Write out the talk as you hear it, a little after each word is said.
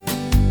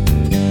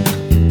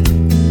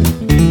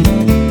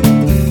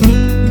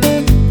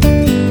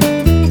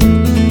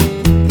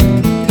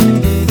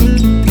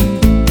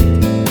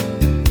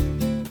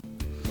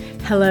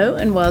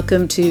and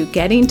welcome to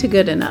Getting to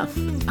Good Enough,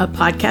 a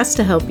podcast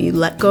to help you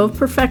let go of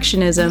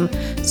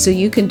perfectionism so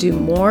you can do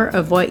more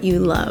of what you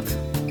love.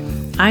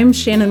 I'm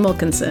Shannon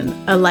Wilkinson,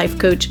 a life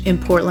coach in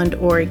Portland,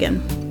 Oregon.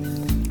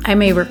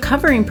 I'm a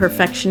recovering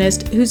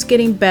perfectionist who's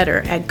getting better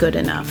at good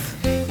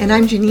enough. And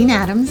I'm Janine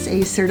Adams,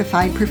 a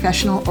certified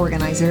professional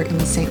organizer in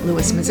St.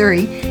 Louis,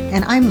 Missouri,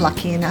 and I'm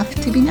lucky enough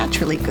to be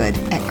naturally good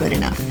at good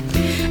enough.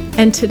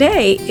 And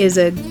today is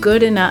a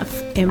Good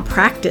Enough in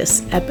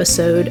Practice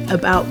episode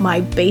about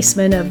my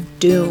basement of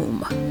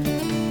doom. Hey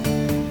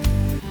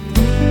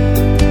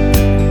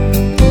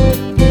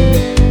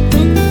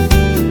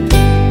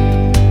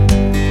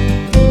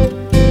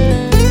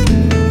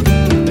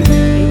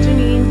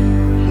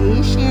Janine.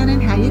 Hey Shannon,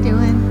 how you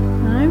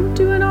doing? I'm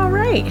doing all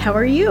right. How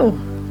are you?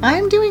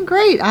 I'm doing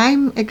great.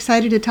 I'm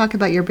excited to talk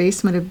about your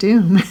basement of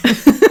doom.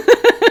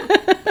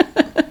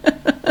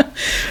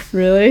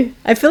 Really?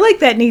 I feel like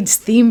that needs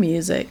theme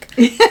music.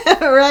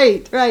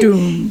 Right.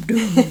 Doom,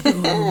 doom,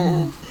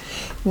 doom.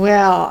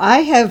 Well, I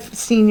have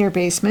seen your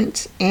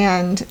basement,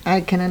 and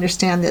I can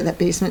understand that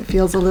basement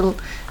feels a little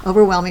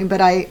overwhelming,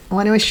 but I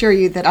want to assure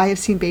you that I have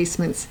seen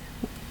basements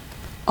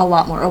a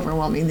lot more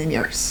overwhelming than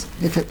yours.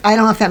 I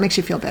don't know if that makes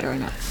you feel better or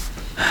not.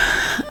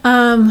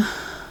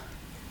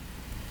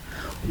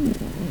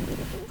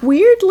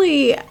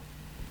 Weirdly,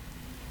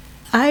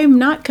 I'm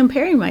not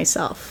comparing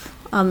myself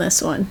on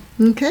this one.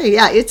 Okay,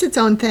 yeah, it's its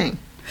own thing.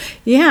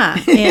 Yeah,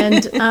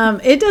 and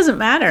it doesn't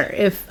matter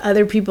if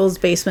other people's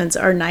basements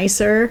are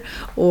nicer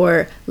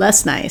or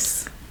less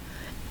nice.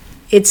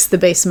 It's the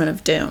basement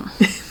of doom.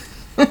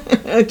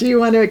 Do you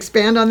want to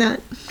expand on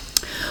that?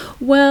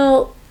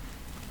 Well,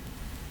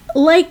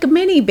 like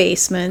many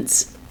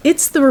basements,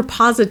 it's the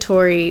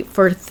repository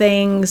for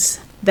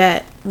things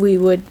that we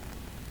would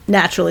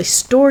naturally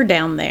store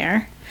down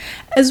there,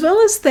 as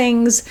well as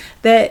things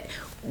that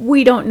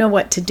we don't know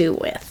what to do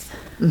with.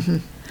 Mm-hmm.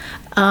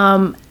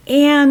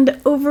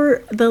 And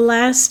over the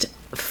last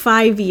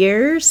 5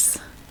 years,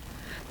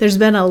 there's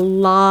been a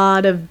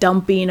lot of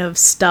dumping of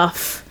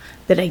stuff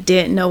that I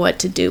didn't know what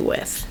to do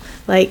with.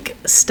 Like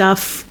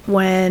stuff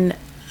when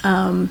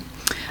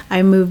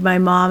I moved my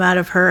mom out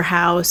of her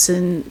house,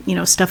 and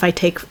stuff I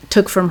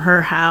took from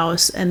her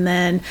house, and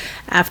then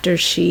after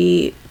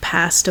she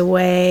passed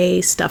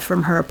away, stuff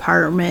from her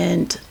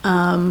apartment.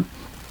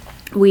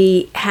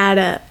 We had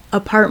a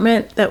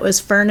apartment that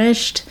was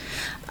furnished,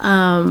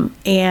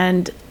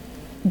 and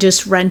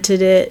just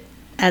rented it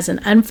as an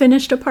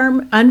unfurnished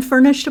apartment.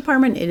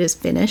 It is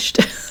finished,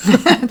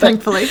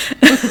 Thankfully.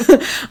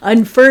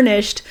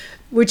 Unfurnished,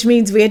 which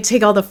means we had to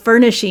take all the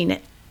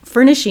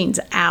furnishings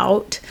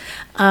out.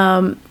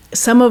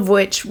 Some of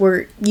which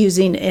we're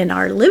using in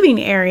our living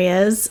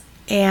areas,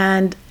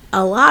 and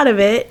a lot of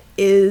it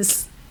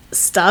is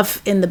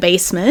stuff in the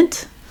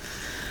basement.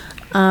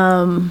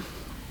 And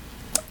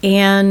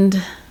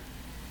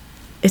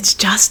it's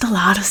just a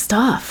lot of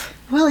stuff.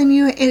 Well, and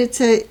it's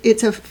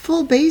a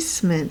full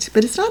basement,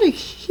 but it's not a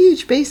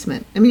huge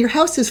basement. I mean, you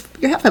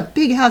have a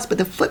big house, but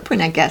the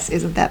footprint, I guess,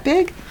 isn't that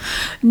big.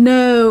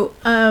 No,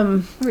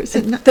 Or is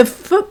it not? the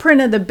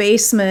footprint of the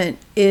basement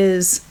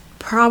is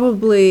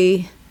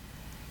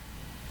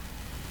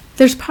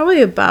there's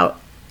probably about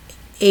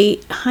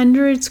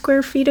 800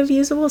 square feet of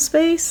usable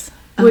space,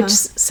 which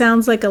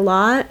sounds like a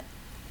lot,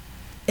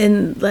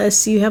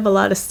 unless you have a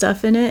lot of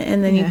stuff in it,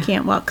 and then you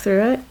can't walk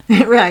through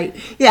it. Right.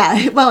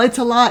 Yeah. Well, it's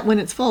a lot when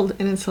it's full,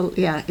 and it's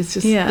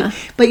just. Yeah.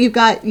 But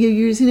you're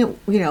using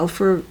it,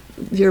 for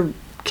your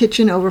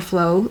kitchen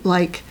overflow,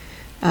 like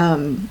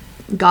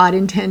God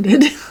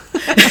intended.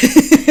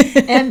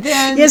 And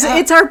then Yes,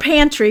 it's our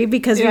pantry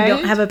because we right?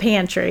 don't have a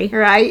pantry.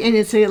 Right, and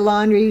it's a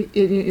laundry,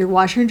 your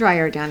washer and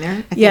dryer down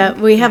there. I Yeah,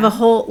 think. we have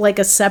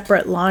a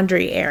separate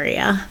laundry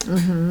area.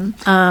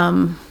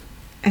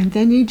 And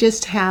then you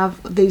just have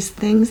these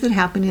things that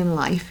happen in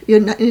life.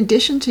 In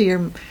addition to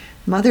your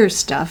mother's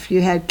stuff,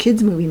 you had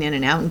kids moving in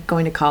and out and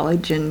going to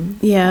college, and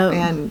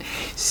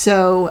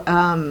so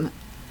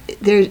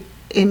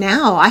and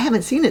now I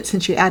haven't seen it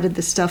since you added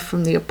the stuff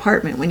from the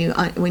apartment when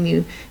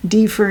you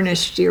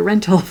defurnished your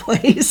rental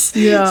place.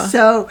 Yeah.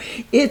 So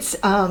it's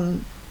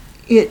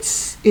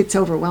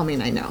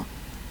overwhelming. I know.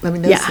 I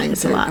mean, those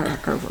things are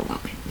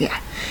overwhelming. Yeah.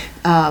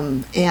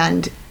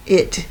 And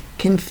it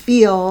can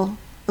feel,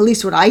 at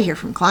least what I hear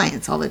from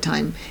clients all the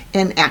time,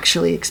 and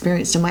actually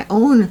experienced in my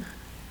own.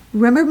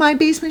 Remember my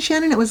basement,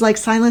 Shannon? It was like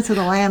Silence of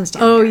the Lambs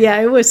down there.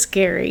 Yeah, it was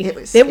scary.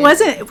 There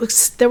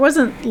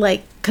wasn't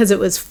like, because it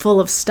was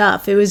full of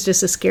stuff. It was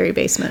just a scary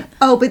basement.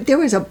 Oh, but there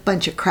was a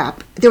bunch of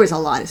crap. There was a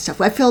lot of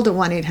stuff. I filled a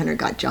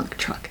 1-800-GOT-JUNK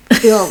truck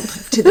filled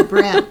to the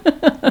brim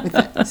with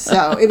it.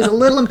 So it was a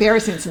little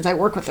embarrassing since I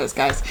work with those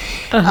guys.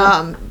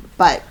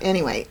 But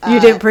anyway. You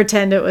didn't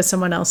pretend it was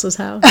someone else's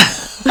house?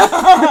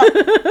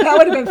 That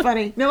would have been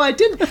funny. No, I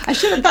didn't. I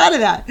should have thought of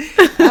that.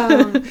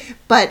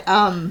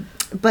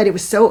 But it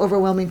was so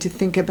overwhelming to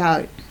think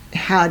about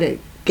how to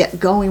get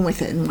going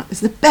with it and what was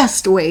the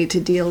best way to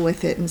deal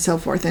with it and so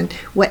forth. And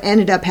what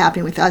ended up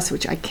happening with us,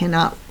 which I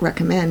cannot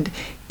recommend,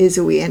 is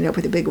that we ended up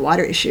with a big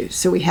water issue.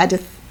 So we had to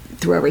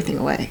threw everything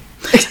away.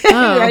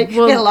 Oh, right?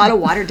 well, we had a lot of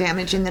water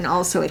damage, and then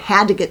also it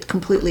had to get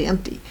completely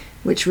empty,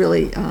 which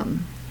really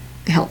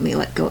helped me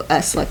let go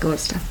of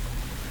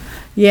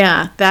stuff.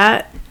 Yeah,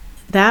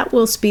 that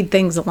will speed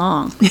things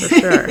along for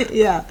sure.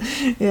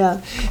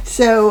 Yeah.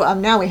 So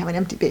now we have an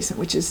empty basement,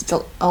 which is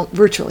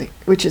virtually,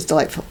 which is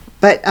delightful.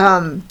 But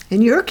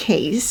in your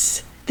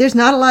case, there's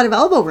not a lot of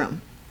elbow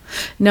room.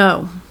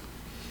 No.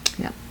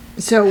 Yeah.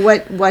 So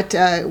what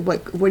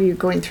are you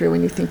going through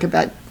when you think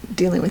about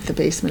dealing with the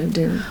basement of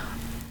doom?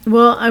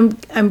 Well,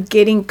 I'm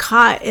getting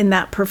caught in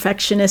that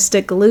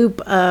perfectionistic loop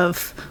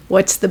of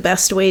what's the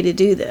best way to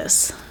do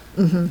this.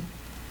 Mm-hmm.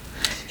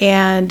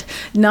 And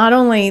not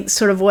only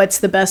sort of what's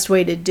the best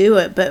way to do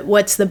it, but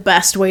what's the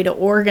best way to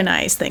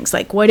organize things.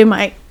 Like, what am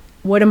I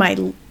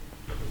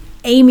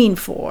aiming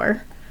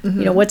for? Mm-hmm.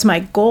 You know, what's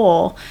my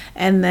goal?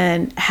 And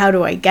then how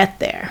do I get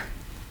there?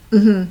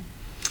 Mm-hmm.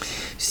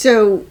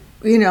 So,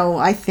 you know,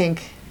 I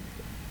think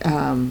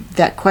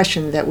that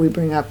question that we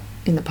bring up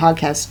in the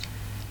podcast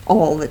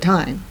all the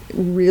time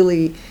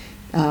really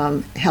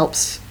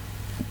helps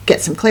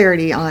get some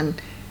clarity on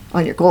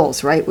your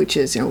goals, right? Which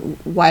is, you know,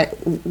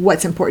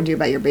 what's important to you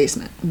about your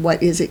basement?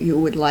 What is it you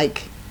would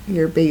like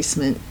your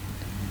basement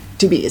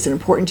to be? Is it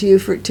important to you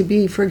to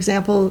be, for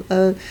example,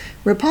 a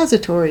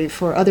repository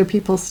for other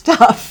people's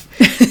stuff?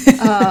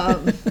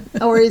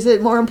 Or is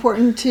it more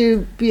important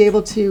to be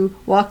able to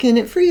walk in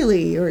it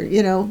freely? Or,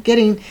 you know, don't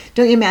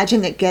you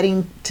imagine that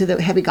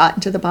have you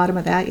gotten to the bottom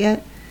of that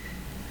yet?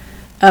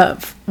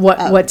 Of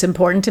what's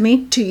important to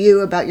me? To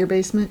you about your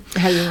basement?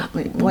 How you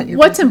want your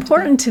What's basement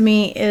important to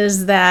me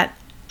is that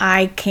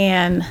I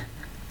can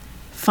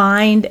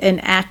find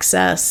and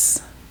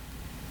access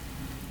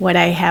what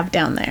I have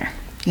down there.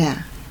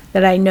 Yeah.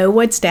 That I know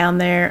what's down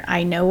there.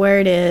 I know where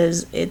it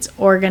is. It's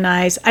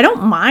organized. I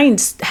don't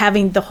mind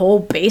having the whole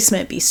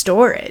basement be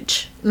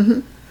storage.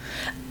 Mm-hmm.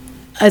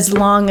 As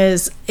long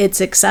as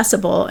it's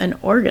accessible and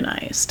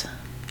organized.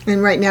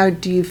 And right now,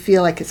 do you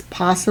feel like it's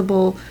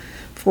possible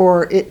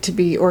for it to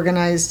be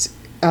organized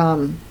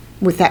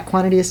with that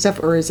quantity of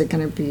stuff, or is it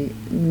going to be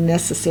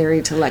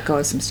necessary to let go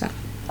of some stuff?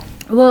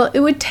 Well, it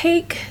would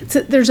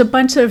there's a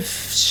bunch of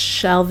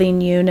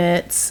shelving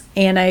units,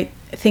 and I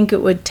think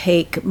it would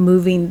take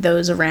moving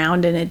those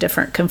around in a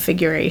different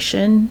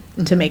configuration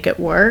mm-hmm. to make it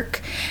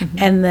work. Mm-hmm.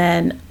 And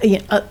then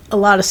a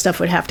lot of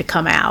stuff would have to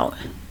come out.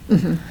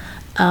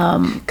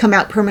 Mm-hmm. Come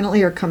out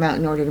permanently or come out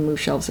in order to move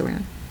shelves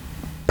around?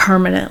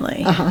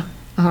 Permanently. Uh-huh.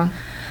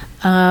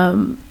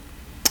 Uh-huh.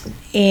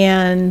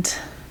 And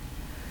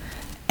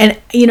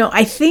you know,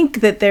 I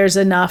think that there's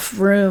enough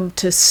room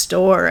to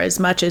store as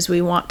much as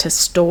we want to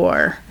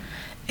store.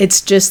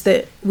 It's just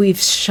that we've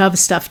shoved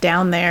stuff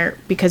down there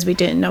because we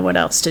didn't know what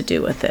else to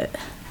do with it.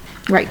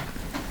 Right.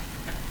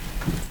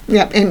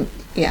 Yeah, and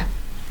yeah.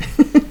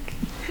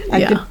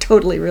 I can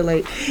totally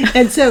relate.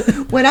 And so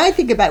when I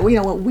think about, you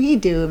know, what we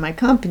do in my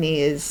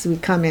company is we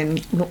come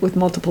in with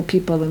multiple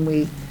people and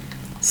we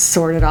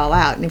sort it all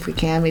out. And if we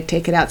can, we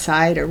take it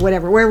outside or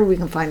wherever we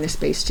can find the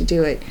space to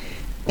do it.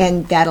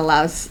 And that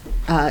allows,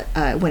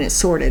 when it's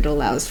sorted, it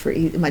allows for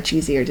much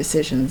easier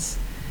decisions.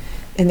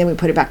 And then we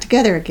put it back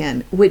together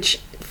again, which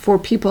for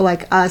people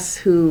like us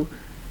who,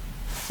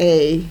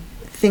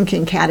 think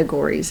in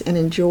categories and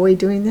enjoy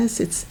doing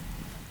this,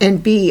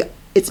 and B,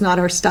 it's not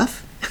our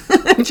stuff.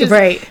 Which is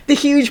right. The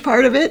huge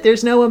part of it.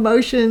 There's no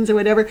emotions or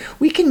whatever.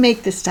 We can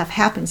make this stuff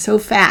happen so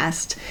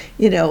fast,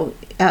 you know,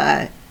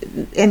 and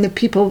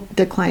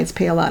the clients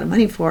pay a lot of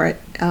money for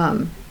it.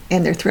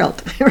 And they're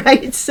thrilled,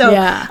 right? So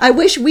yeah. I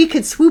wish we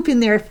could swoop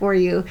in there for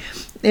you.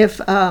 If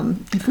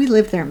we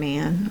lived there,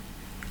 man,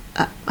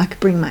 I could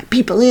bring my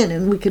people in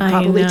and we could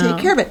probably take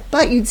care of it.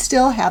 But you'd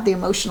still have the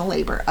emotional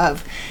labor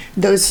of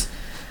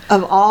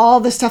all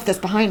the stuff that's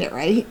behind it,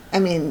 right? I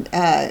mean,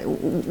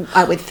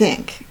 I would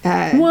think.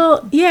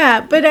 Well,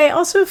 yeah, but I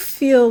also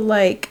feel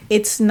like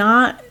it's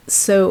not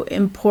so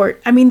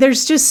important. I mean,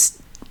 there's just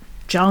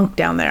junk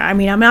down there. I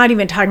mean, I'm not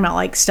even talking about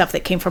like stuff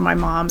that came from my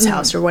mom's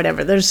house or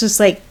whatever. There's just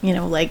like, you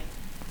know, like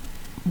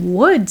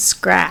wood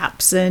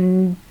scraps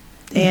and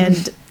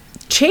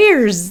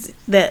chairs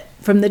that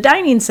from the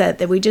dining set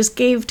that we just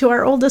gave to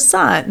our oldest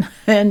son,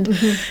 and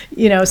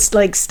you know,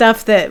 like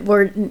stuff that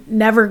we're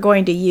never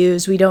going to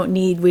use. We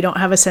don't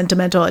have a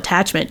sentimental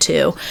attachment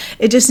to.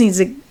 It just needs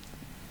to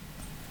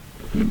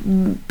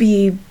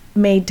be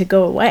made to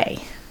go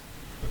away.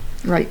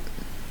 Right.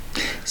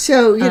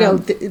 So, you know,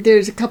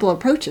 there's a couple of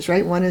approaches,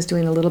 right? One is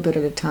doing a little bit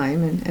at a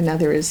time, and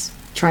another is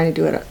trying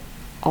to do it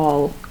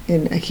all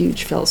in a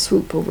huge fell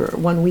swoop over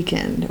one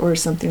weekend or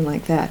something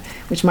like that,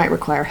 which might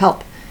require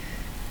help.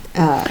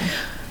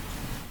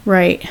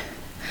 Right.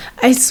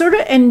 I sort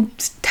of, and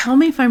tell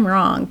me if I'm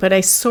wrong, but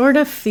I sort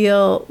of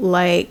feel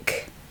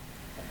like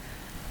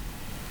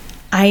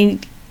I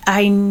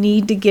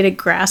need to get a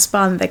grasp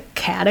on the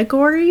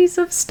categories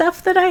of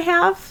stuff that I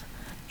have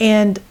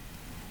and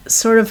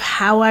sort of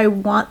how I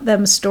want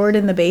them stored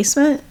in the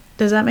basement.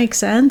 Does that make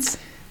sense?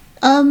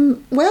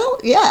 Well,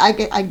 yeah,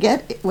 I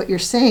get what you're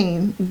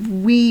saying.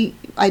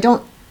 I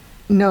don't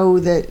know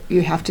that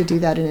you have to do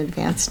that in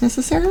advance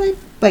necessarily,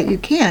 but you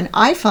can.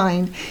 I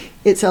find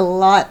it's a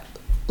lot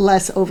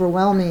less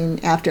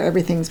overwhelming after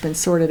everything's been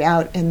sorted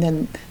out and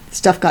then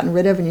stuff gotten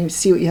rid of, and you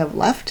see what you have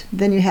left.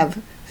 Then you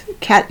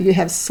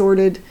have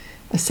sorted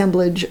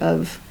assemblage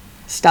of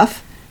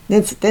stuff.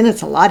 Then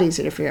it's a lot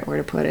easier to figure out where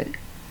to put it.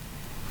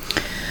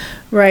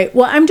 Right.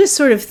 Well, I'm just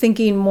sort of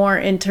thinking more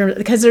in terms,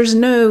 because there's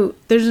nowhere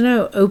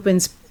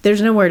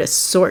to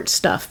sort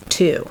stuff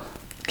to.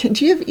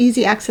 Do you have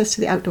easy access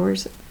to the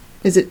outdoors?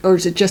 Is it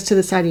just to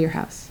the side of your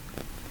house?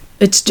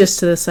 It's just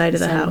to the side of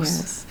the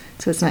house.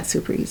 So it's not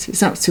super easy.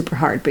 It's not super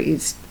hard, but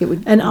it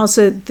would. And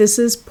also, this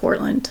is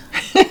Portland.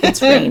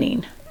 It's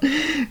raining.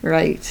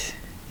 Right.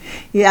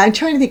 Yeah, I'm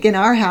trying to think. In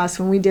our house,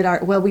 when we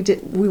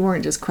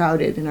weren't just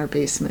crowded in our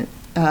basement,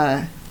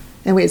 and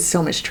we had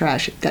so much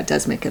trash. That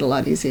does make it a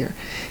lot easier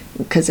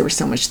because there was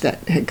so much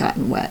that had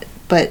gotten wet.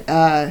 But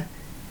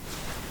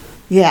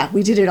yeah,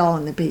 we did it all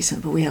in the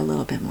basement, but we had a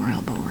little bit more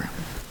elbow room.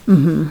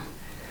 Mm-hmm.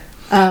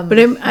 But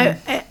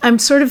I'm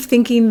sort of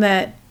thinking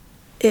that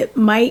it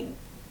might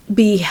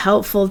be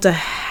helpful to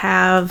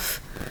have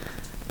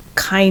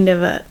kind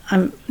of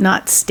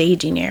not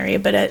staging area,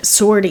 but a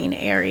sorting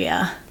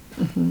area.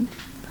 Mm-hmm.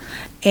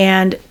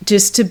 And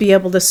just to be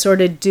able to sort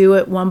of do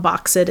it one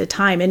box at a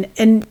time. And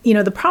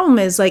the problem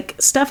is,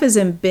 like, stuff is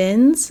in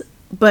bins,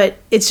 but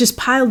it's just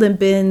piled in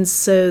bins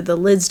so the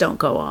lids don't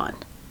go on.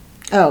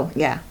 Oh,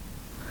 yeah.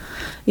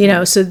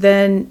 So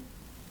then,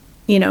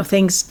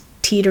 things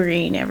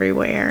teetering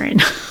everywhere.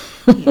 And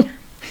yeah.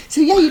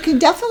 So, yeah, you can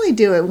definitely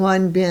do it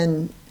one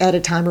bin at a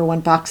time or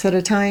one box at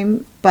a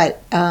time,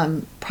 but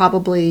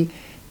probably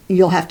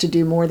you'll have to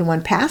do more than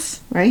one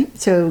pass, right?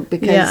 So,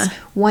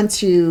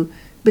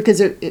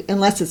 because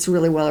unless it's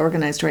really well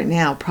organized right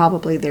now,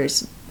 probably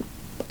there's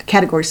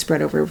categories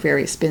spread over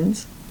various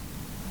bins.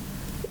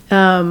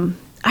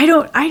 I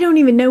don't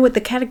even know what the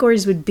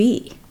categories would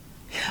be.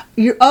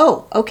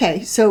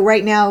 Okay. So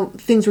right now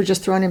things were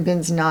just thrown in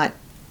bins.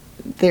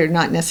 They're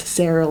not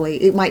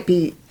necessarily. It might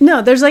be.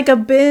 No, there's like a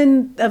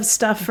bin of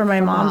stuff from my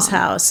mom's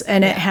house,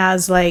 and it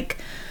has like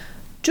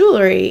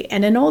jewelry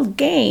and an old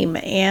game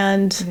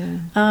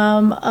and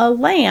a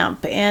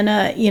lamp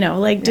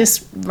and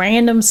just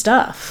random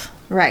stuff.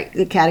 Right.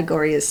 The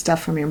category is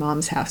stuff from your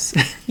mom's house.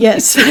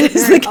 Yes, that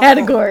is the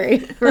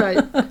category.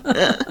 Right.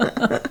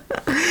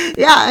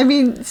 Yeah, I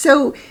mean,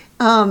 so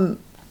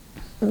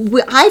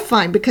I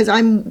find, because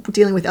I'm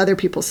dealing with other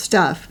people's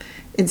stuff,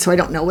 and so I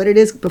don't know what it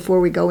is before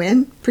we go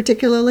in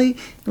particularly,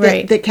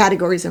 that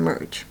categories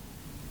emerge.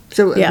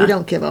 So we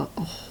don't give a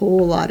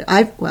whole lot.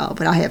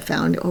 But I have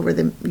found over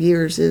the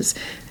years is,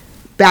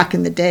 back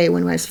in the day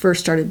when I first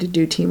started to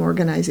do team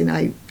organizing,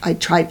 I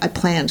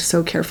planned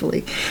so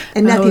carefully,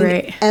 and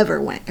nothing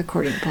ever went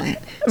according to plan.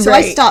 So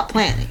I stopped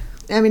planning.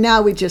 I mean,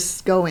 now we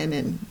just go in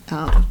and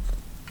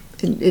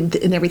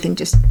everything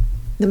just,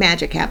 the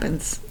magic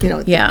happens.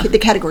 The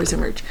categories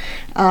emerge.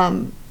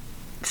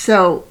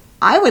 So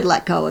I would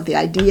let go of the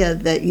idea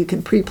that you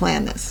can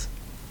pre-plan this,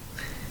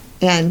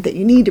 and that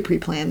you need to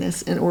pre-plan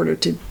this in order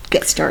to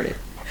get started.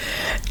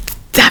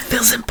 That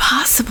feels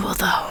impossible,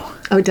 though.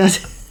 Oh, it does.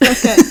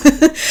 Okay.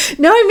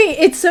 No, I mean,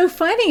 it's so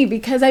funny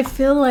because I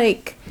feel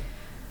like,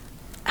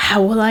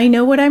 how will I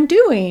know what I'm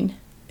doing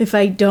if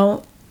I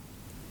don't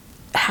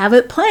have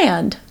it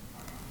planned?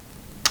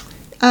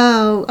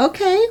 Oh,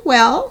 okay.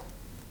 Well,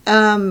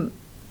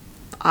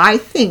 I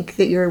think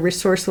that you're a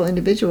resourceful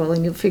individual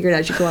and you'll figure it out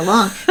as you go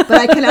along. But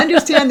I can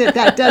understand that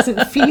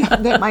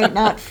that might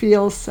not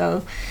feel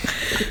so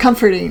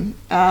comforting.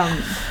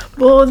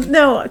 Well,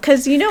 no,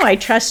 because I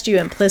trust you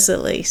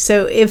implicitly.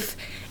 So if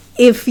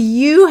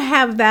you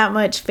have that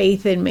much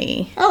faith in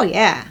me, oh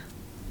yeah,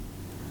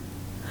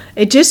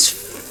 it just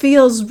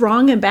feels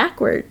wrong and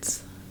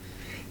backwards.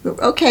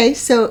 Okay,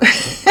 so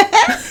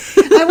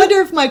I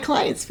wonder if my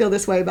clients feel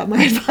this way about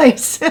my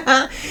advice.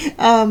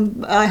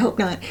 I hope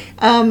not.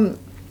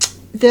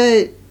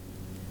 The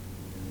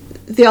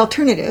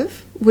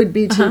alternative would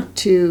be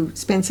to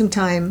spend some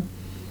time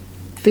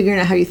figuring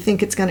out how you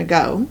think it's going to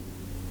go,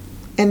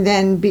 and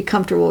then be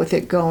comfortable with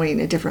it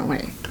going a different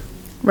way.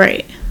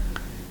 Right.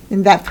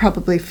 And that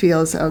probably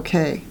feels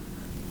okay.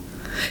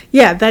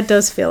 Yeah, that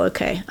does feel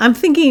okay. I'm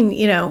thinking,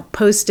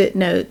 Post-it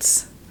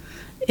notes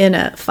in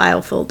a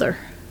file folder.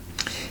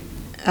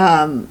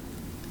 To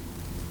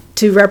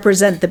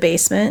represent the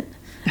basement.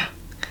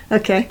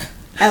 Okay.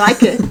 I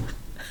like it.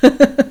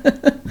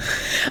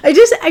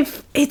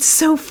 It's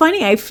so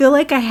funny. I feel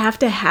like I have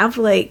to have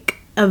like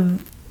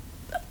an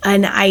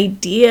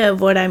idea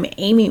of what I'm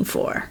aiming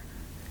for.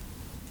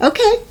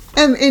 Okay.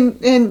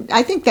 And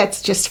I think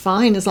that's just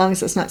fine as long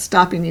as it's not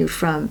stopping you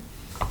from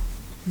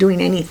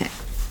doing anything.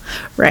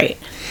 Right.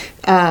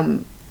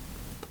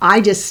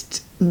 I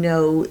just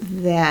know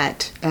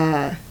that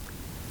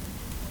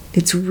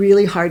it's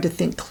really hard to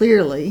think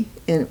clearly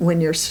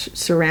when you're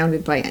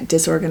surrounded by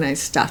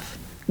disorganized stuff.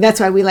 That's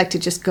why we like to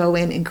just go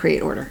in and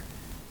create order.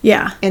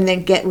 Yeah. And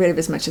then get rid of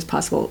as much as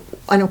possible.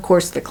 And of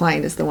course, the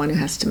client is the one who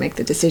has to make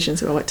the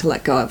decisions about what to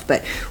let go of.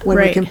 But when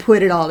we can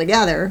put it all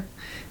together,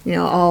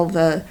 all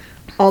the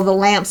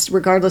lamps,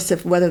 regardless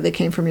of whether they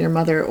came from your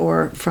mother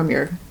or from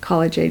your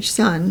college-age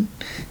son,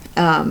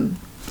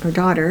 or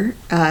daughter,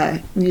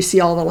 you see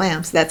all the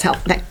lamps.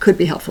 That could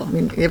be helpful. I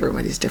mean,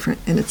 everybody's different,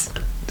 and it's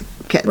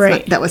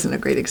right. That wasn't a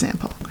great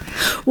example.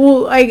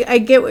 Well, I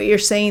get what you're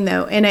saying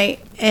though,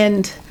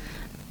 and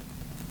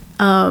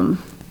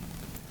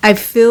I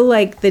feel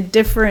like the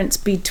difference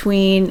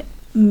between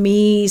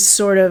me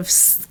sort of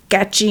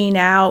sketching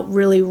out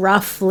really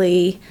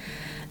roughly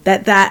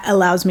that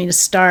allows me to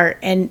start,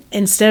 and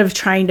instead of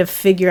trying to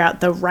figure out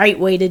the right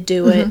way to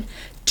do it,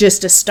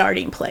 just a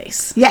starting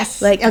place.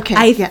 Yes. Like, okay.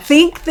 I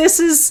think this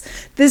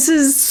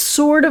is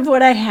sort of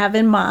what I have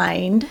in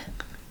mind,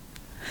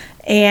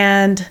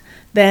 and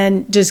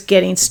then just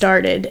getting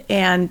started.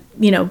 And,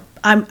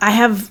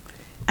 I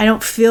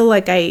don't feel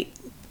like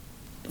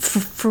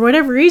for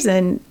whatever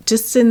reason,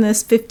 just in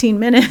this 15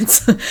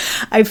 minutes,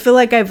 I feel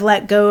like I've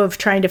let go of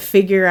trying to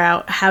figure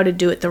out how to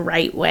do it the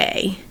right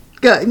way.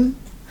 Good.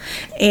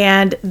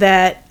 And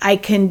that I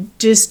can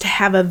just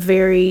have a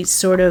very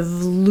sort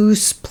of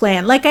loose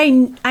plan. Like I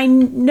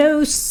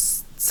know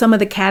some of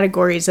the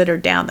categories that are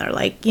down there.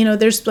 Like,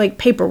 there's like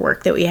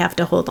paperwork that we have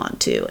to hold on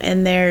to.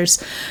 And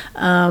there's,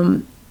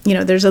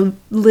 there's a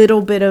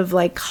little bit of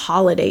like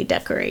holiday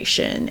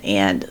decoration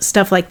and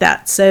stuff like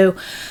that. So,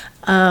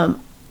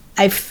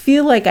 I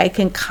feel like I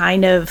can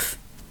kind of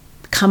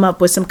come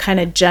up with some kind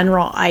of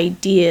general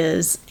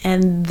ideas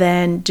and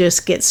then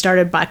just get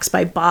started box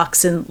by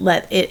box and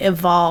let it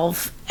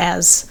evolve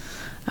as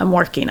I'm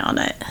working on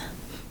it.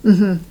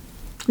 Mm-hmm.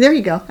 There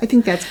you go. I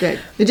think that's good.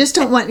 I just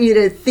don't want you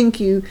to think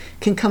you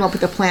can come up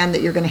with a plan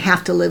that you're going to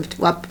have to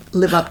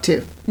live up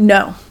to.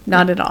 No,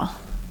 not at all.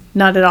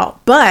 Not at all.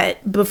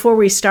 But before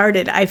we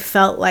started, I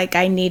felt like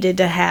I needed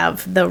to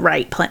have the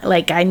right plan.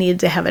 Like I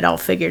needed to have it all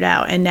figured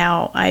out. And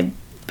now I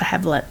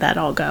have let that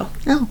all go.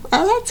 Oh,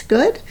 that's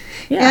good.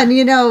 Yeah. And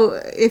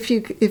if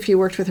you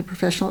worked with a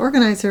professional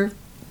organizer,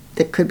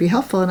 that could be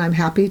helpful, and I'm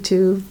happy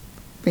to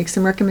make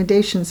some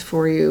recommendations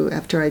for you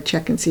after I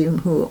check and see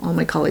who all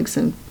my colleagues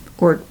in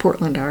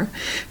Portland are.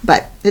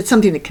 But it's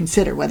something to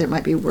consider, whether it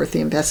might be worth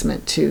the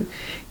investment to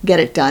get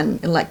it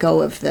done and let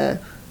go of the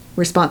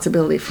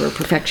responsibility for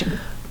perfection.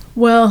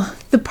 Well,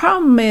 the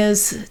problem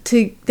is,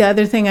 the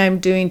other thing I'm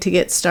doing to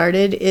get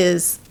started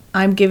is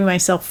I'm giving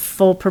myself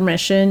full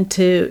permission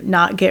to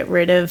not get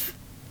rid of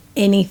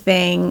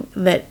anything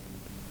that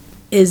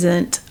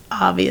isn't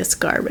obvious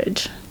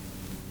garbage.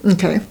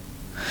 Okay.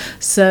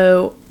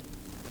 So,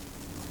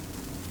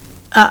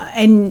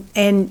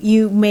 and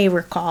you may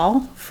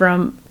recall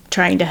from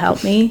trying to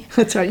help me.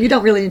 That's right. You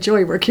don't really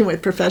enjoy working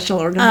with professional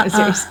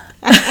organizers.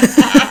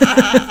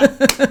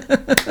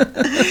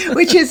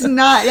 Which is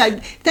not,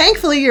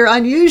 thankfully you're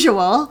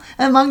unusual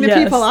among the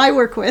people I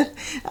work with.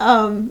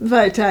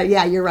 But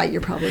you're right.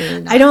 You're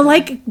probably not. I don't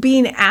like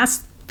being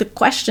asked the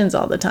questions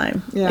all the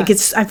time. Yeah. Like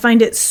I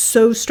find it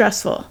so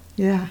stressful.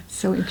 Yeah.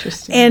 So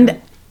interesting.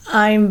 And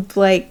I'm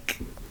like,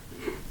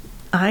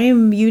 I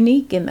am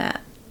unique in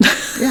that.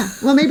 Yeah.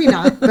 Well, maybe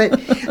not, but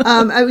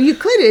you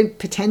could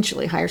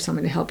potentially hire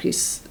someone to help you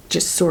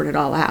just sort it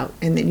all out,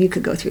 and then you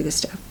could go through this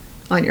stuff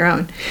on your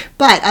own.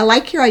 But I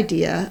like your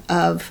idea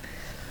of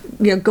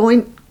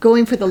going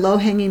for the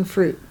low-hanging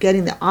fruit,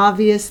 getting the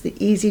obvious, the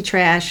easy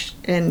trash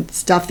and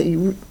stuff that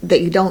you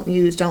don't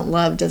use, don't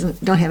love,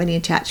 don't have any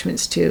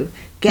attachments to.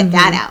 Get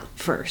that out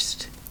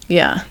first.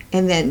 Yeah.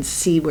 And then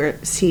see where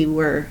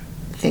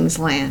things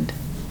land.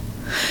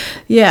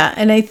 Yeah,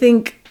 and I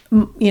think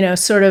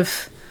sort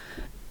of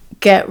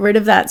get rid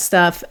of that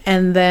stuff,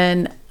 and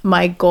then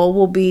my goal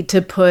will be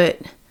to put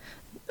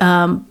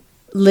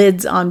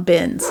lids on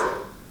bins.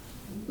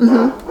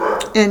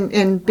 Mm-hmm.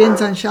 And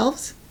bins on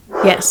shelves?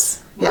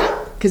 Yes.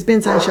 Yeah, because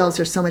bins on shelves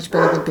are so much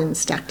better than bins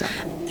stacked up.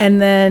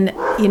 And then,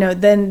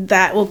 then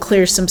that will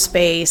clear some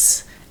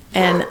space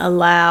and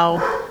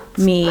allow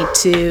me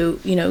to,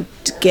 to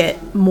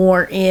get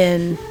more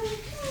in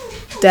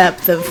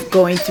depth of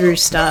going through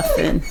stuff.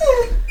 And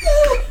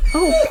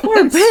oh,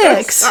 poor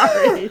Bix. So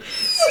sorry.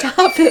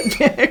 Stop it,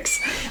 Bix.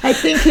 I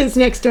think his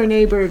next door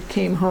neighbor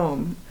came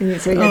home,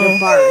 and so he had to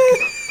bark.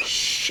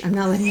 Shh, I'm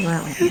not letting you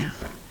out right now.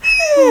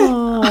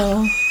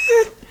 Oh.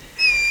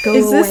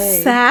 Is away.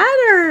 This sad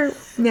or?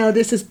 No,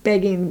 this is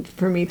begging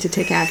for me to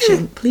take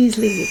action. Please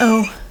leave.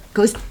 Oh.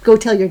 Go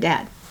tell your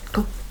dad.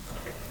 Go.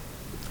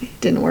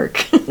 It didn't work.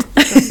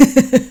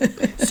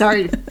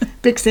 Sorry,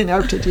 Bix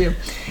interrupted you.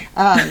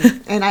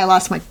 And I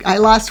lost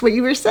what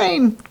you were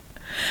saying.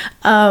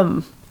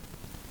 I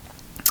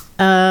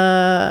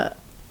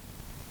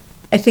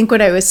think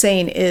what I was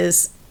saying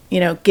is,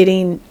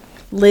 getting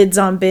lids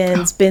on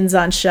bins, bins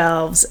on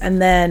shelves, and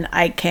then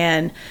I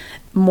can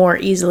more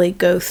easily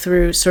go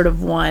through sort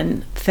of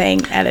one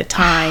thing at a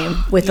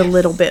time with a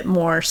little bit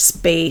more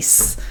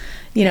space,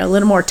 a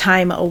little more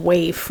time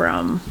away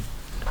from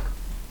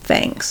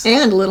things.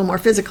 And a little more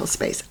physical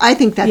space. I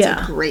think that's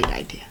a great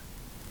idea.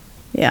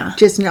 Yeah.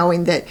 Just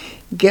knowing that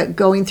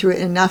going through it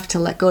enough to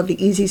let go of the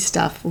easy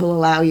stuff will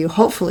allow you,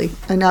 hopefully,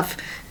 enough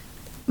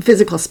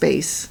physical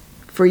space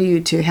for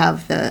you to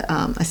have the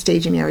a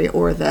staging area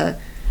or the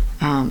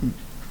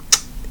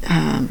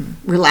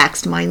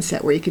relaxed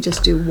mindset where you could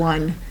just do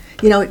one.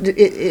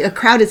 a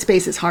crowded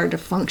space is hard to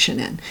function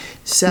in.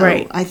 So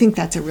right. I think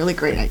that's a really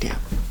great idea.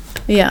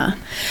 Yeah.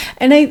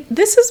 And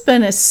this has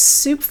been a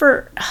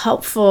super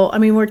helpful, I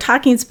mean, we're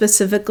talking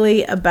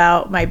specifically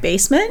about my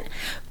basement,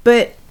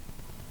 but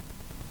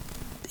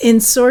in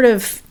sort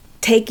of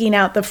taking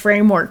out the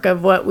framework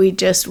of what we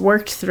just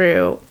worked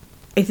through,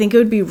 I think it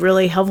would be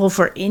really helpful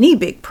for any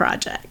big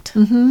project.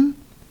 Mm-hmm.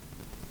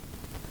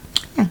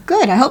 Yeah,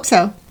 good. I hope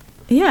so.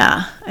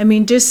 Yeah. I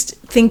mean, just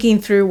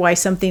thinking through why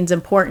something's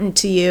important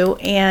to you.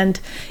 And,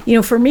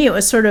 for me, it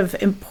was sort of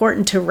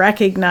important to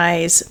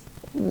recognize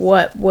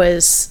what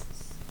was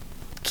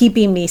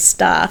keeping me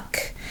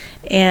stuck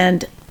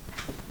and,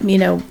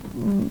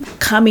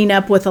 coming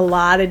up with a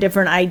lot of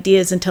different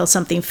ideas until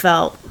something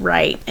felt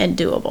right and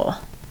doable.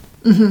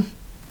 Mm-hmm.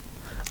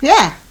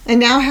 Yeah. And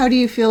now how do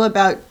you feel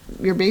about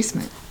your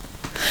basement?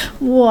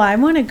 Well, I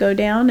want to go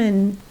down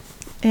and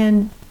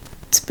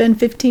spend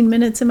 15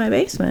 minutes in my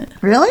basement.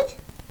 Really?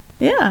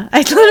 Yeah,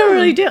 I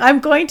literally do.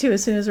 I'm going to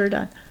as soon as we're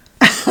done.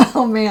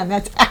 Oh, man,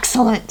 that's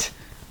excellent.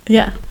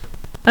 Yeah.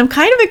 I'm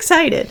kind of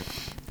excited.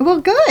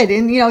 Well, good.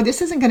 And,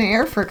 this isn't going to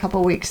air for a couple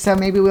of weeks, so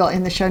maybe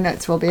in the show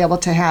notes, we'll be able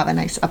to have a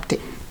nice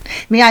update.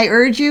 May I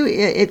urge you,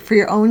 it for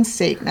your own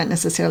sake, not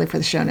necessarily for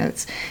the show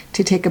notes,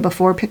 to take a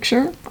before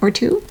picture or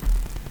two?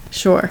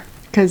 Sure.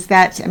 Because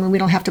we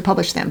don't have to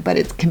publish them, but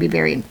it can be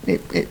very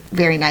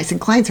nice.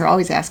 And clients are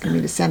always asking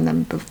me to send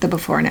them the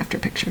before and after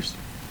pictures.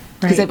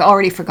 Because I've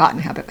already forgotten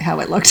how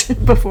it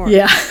looked before.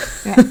 Yeah.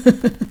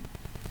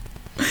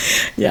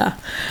 Yeah.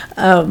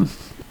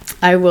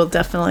 I will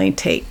definitely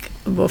take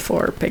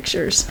before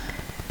pictures.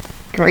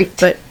 Great.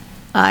 But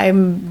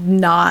I'm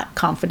not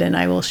confident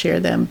I will share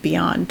them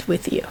beyond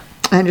with you.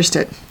 I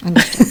understood.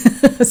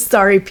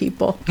 Sorry,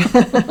 people.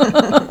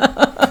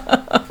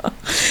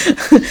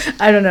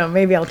 I don't know.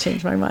 Maybe I'll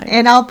change my mind.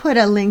 And I'll put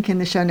a link in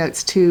the show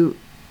notes to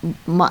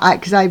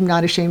because I'm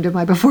not ashamed of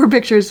my before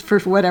pictures for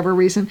whatever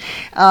reason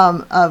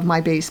of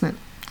my basement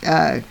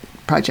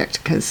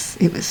project, because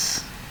it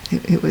was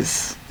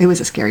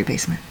a scary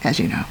basement, as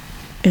you know.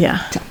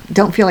 Yeah. So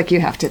don't feel like you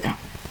have to, though.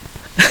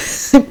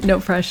 No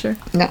pressure.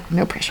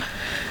 No pressure.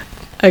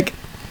 Okay.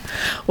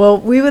 Well,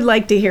 we would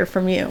like to hear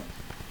from you.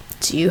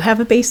 Do you have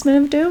a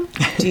basement of doom?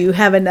 Do you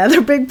have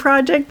another big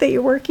project that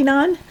you're working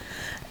on?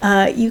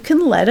 You can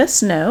let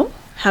us know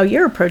how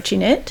you're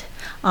approaching it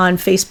on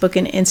Facebook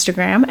and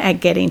Instagram at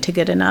Getting to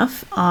Good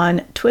Enough.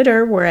 On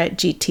Twitter, we're at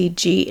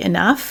GTG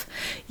Enough.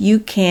 You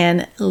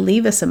can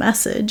leave us a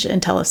message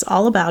and tell us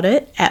all about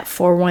it at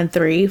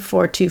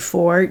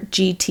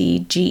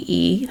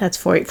 413-424-GTGE. That's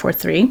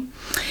 4843.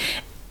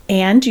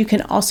 And you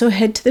can also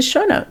head to the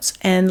show notes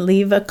and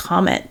leave a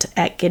comment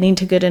at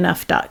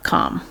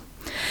gettingtogoodenough.com.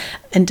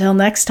 Until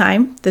next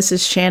time, this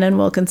is Shannon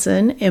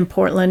Wilkinson in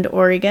Portland,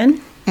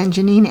 Oregon. And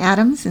Janine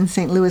Adams in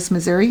St. Louis,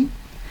 Missouri.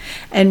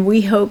 And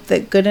we hope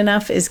that good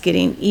enough is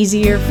getting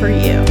easier for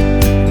you.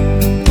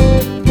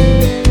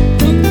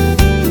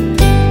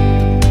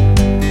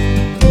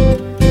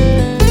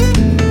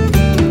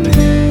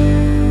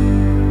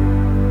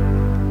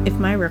 If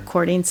my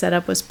recording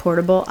setup was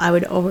portable, I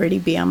would already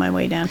be on my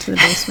way down to the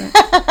basement.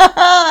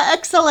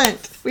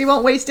 Excellent. We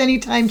won't waste any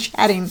time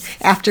chatting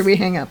after we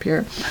hang up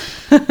here.